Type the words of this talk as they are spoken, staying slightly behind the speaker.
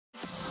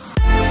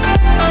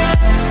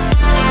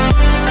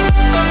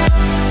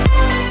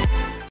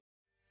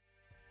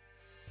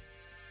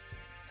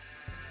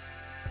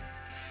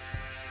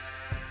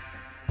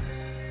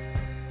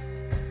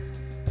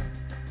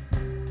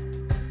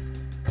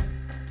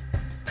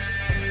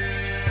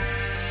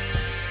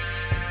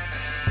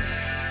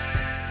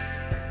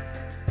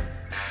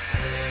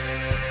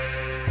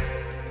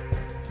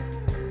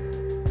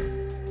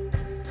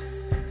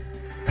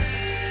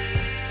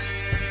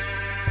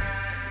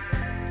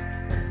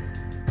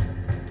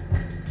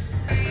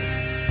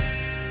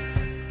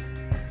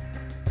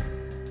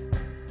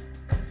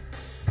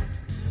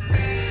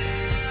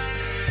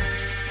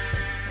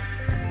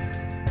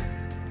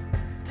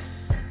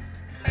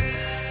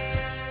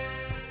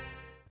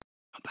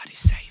Nobody's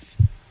safe.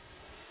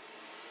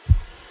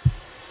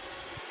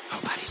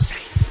 Nobody's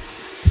safe.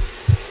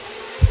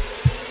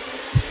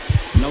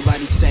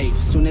 Nobody's safe.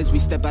 Soon as we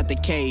step out the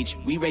cage,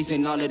 we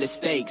raising all of the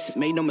stakes.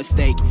 Make no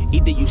mistake,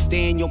 either you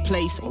stay in your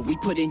place or we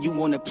putting you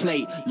on a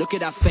plate. Look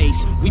at our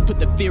face, we put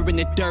the fear in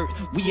the dirt.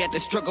 We had to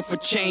struggle for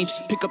change,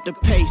 pick up the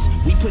pace.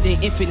 We put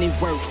in infinite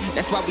work,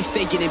 that's why we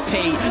stay getting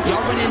paid.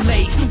 Y'all running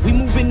late, we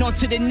moving on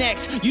to the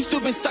next. You still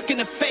been stuck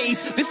in a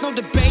phase, there's no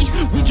debate.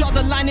 We draw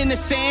the line in the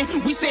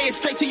sand, we say it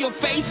straight to your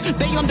face.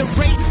 They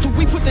underrate, till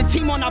we put the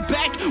team on our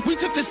back. We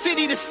took the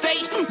city to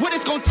state, what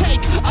it's gonna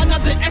take.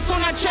 Another S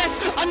on our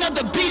chest,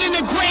 another beat in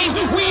the grave.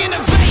 We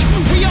innovate,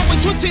 we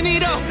always switching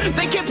it up.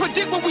 They can't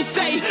predict what we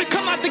say.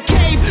 Come out the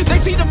cave, they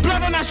see the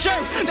blood on our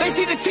shirt. They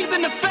see the teeth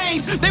in the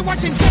face. They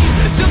watching tape,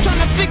 still trying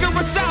to figure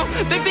us out.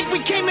 They think we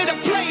came here to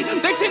play.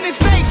 They sending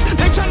snakes,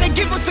 they trying to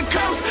give us a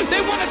curse.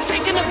 They want us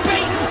taking the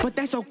bait, but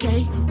that's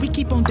okay. We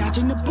keep on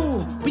dodging the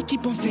bull. We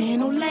keep on saying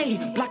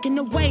Olay, blocking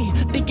the way,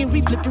 thinking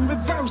we flipping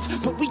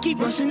reverse, but we keep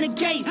rushing the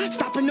gate,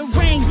 stopping the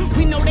rain.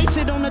 We know they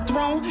sit on the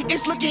throne.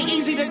 It's looking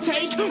easy to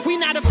take. We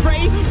not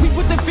afraid. We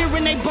put the fear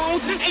in their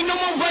bones. Ain't no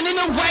more running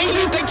away.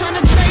 They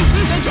tryna trace,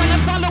 they tryna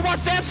follow our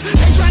steps.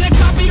 They tryna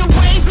copy the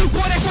wave.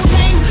 Boy, that's so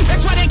lame.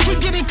 That's why they keep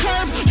getting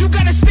curved. You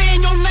gotta stay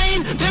in your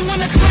lane. They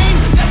wanna claim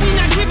that we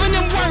not giving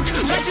them work,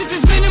 like this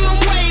is minimum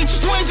wage.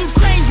 Boys, you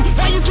crazy.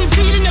 Why you keep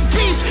feeding the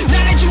beast?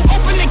 Now that you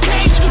open the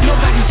cage,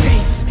 nobody's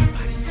safe.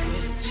 Nobody's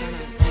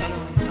safe. Tell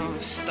them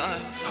don't stop.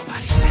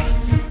 Nobody's safe.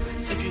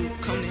 If you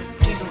come then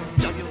please don't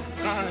drop your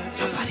guard.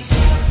 Nobody's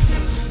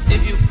safe.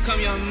 If you come,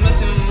 you're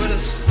messing with a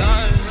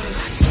star.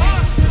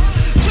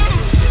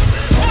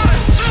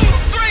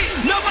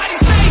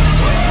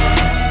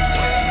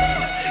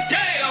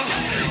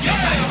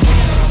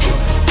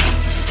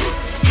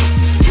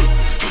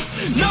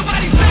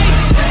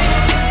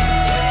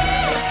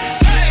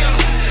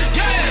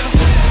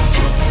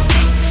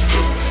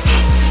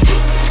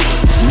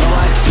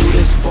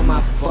 For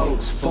my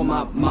folks, for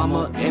my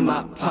mama and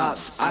my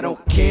pops. I don't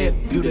care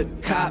if you the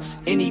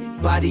cops,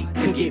 anybody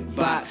could get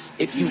boxed.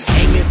 If you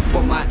aiming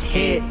for my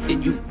head,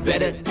 then you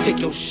better take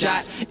your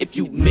shot. If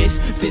you miss,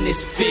 then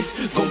this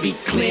fist gon' be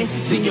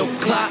cleansing your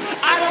clock.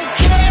 I don't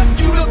care if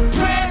you the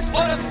press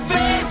or the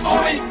feds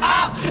or an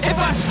op. If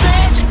I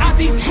stretch out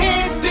these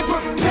hands, then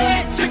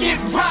prepare to get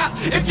robbed.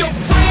 If your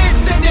friends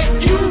said that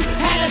you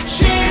had a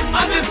chance,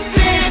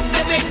 understand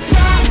that they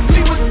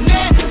probably was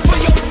never for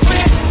your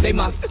friends. They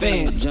my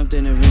fans. I jumped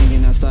in the ring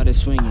and I started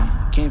swinging.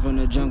 Came from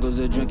the jungles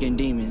of drunken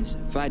demons,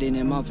 fighting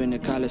them off in the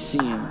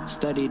Coliseum.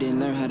 Studied and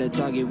learned how to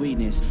target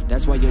weakness.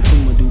 That's why your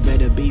team will do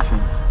better beefing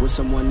with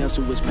someone else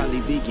who was probably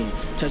vegan.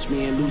 Touch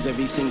me and lose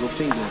every single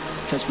finger.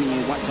 Touch me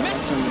and watch how I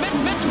turn the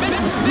scene.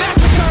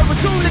 Massacre, as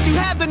soon as you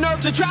have the nerve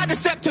to try to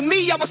step to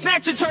me, I will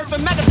snatch your turf.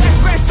 And matter of fact,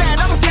 scratch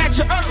that, I will snatch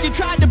your earth. You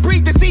tried to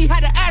breathe to see how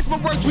the asthma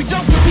works. We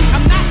don't compete,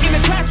 I'm not in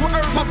the class with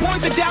earth. My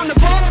boys are down the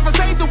ball if I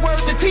say the word.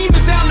 The team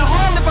is down the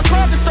hall if I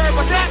call the third.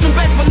 I snap and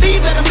best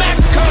believe that a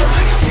massacre.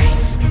 Nobody's safe.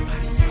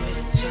 Nobody's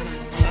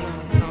safe. Tell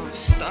them don't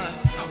stop.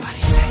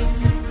 Nobody's safe.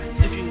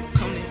 If you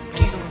come then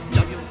please don't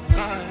drop your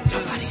guard.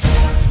 Nobody's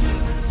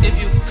safe. If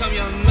you come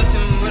you're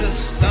messing with a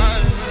star.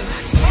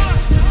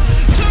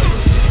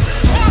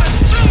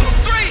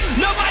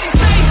 Nobody's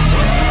safe.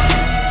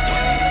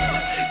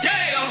 Yeah,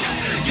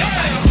 yeah.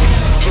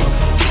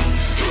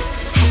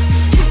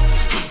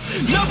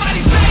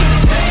 Nobody's safe.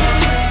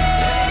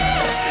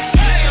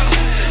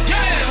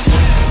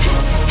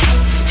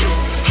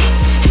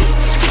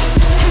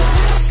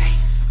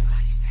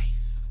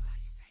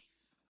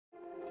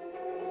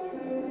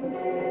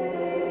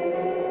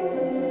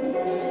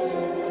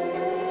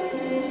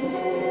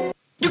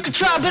 You can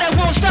try, but I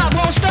won't stop,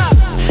 won't stop.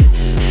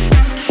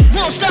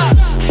 Won't stop.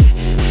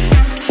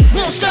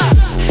 Won't stop.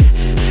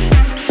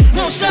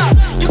 Won't stop.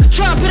 You can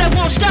try, but I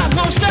won't stop,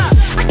 won't stop.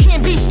 I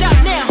can't be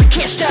stopped now, I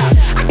can't stop.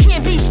 I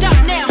can't be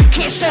stopped now, I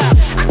can't stop.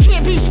 I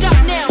can't be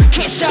stopped now, I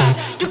can't stop.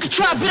 You can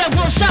try, but I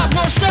won't stop,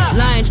 won't stop.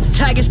 Lions,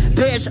 tigers,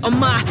 bears are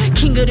my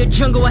king of the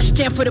jungle, I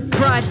stand for the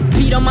pride.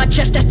 Beat on my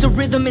chest, that's the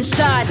rhythm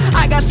inside.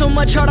 I got so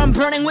much heart, I'm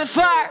burning with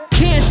fire.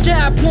 Can't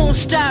stop, won't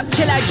stop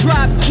till I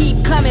drop.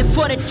 Keep climbing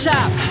for the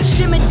top.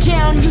 Simmer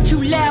down, you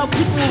too loud,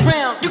 people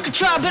around. You can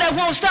try, but I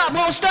won't stop,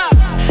 won't stop.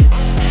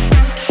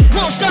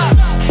 Won't stop.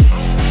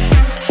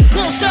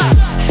 Won't stop.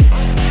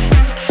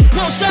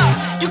 Won't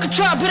stop. You can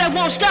try, but I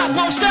won't stop,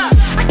 won't stop.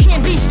 I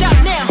can't be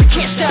stopped now, I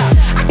can't stop.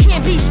 I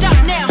can't be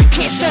stopped now, I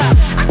can't stop.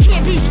 I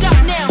can't be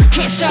stopped now, I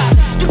can't stop.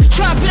 You can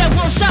try, but I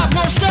won't stop,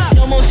 won't stop.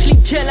 No more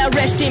sleep till I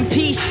rest in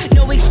peace.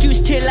 No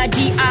excuse till I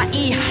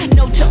die.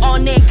 No to all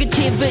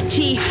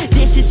negativity.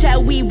 This is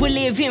how we were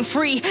living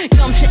free.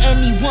 Dumb to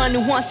anyone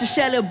who wants to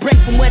celebrate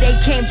from where they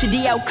came to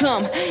the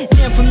outcome.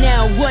 Then from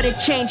now, what a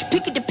change.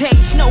 Pick at the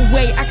pace, no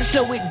way I can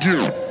slow it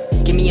down.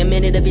 Give me a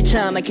minute of your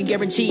time, I can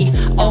guarantee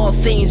all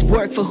things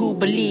work for who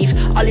believe.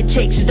 All it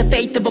takes is the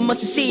faith of a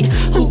mustard seed.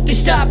 Who can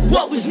stop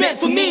what was meant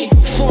for me?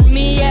 For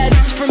me, yeah,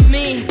 this for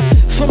me.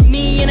 For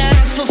me and I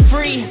ain't for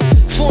free.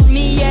 For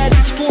me, yeah,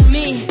 this for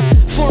me.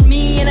 For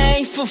me and I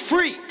ain't for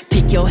free.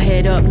 Pick your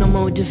head up, no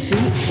more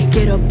defeat.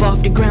 Get up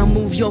off the ground,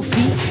 move your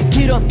feet.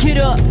 Get up, get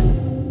up.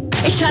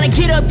 It's time to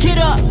get up, get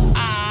up.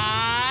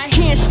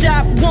 Can't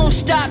stop, won't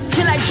stop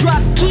till I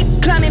drop.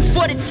 Keep climbing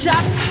for the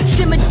top.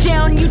 Simmer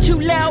down, you too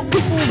loud,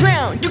 move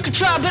around. You can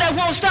try, but I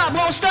won't stop,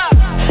 won't stop.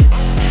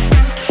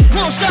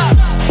 Won't stop.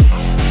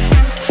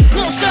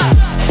 Won't stop.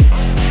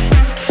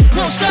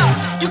 Won't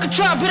stop. You can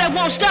try, but I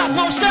won't stop,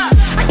 won't stop.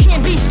 I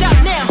can't be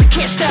stopped now, I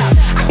can't stop.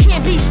 I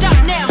can't be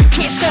stopped now, I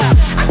can't stop.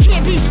 I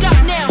can't be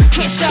stopped now, I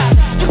can't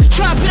stop. You can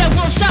try, but I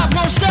won't stop,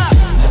 won't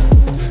stop.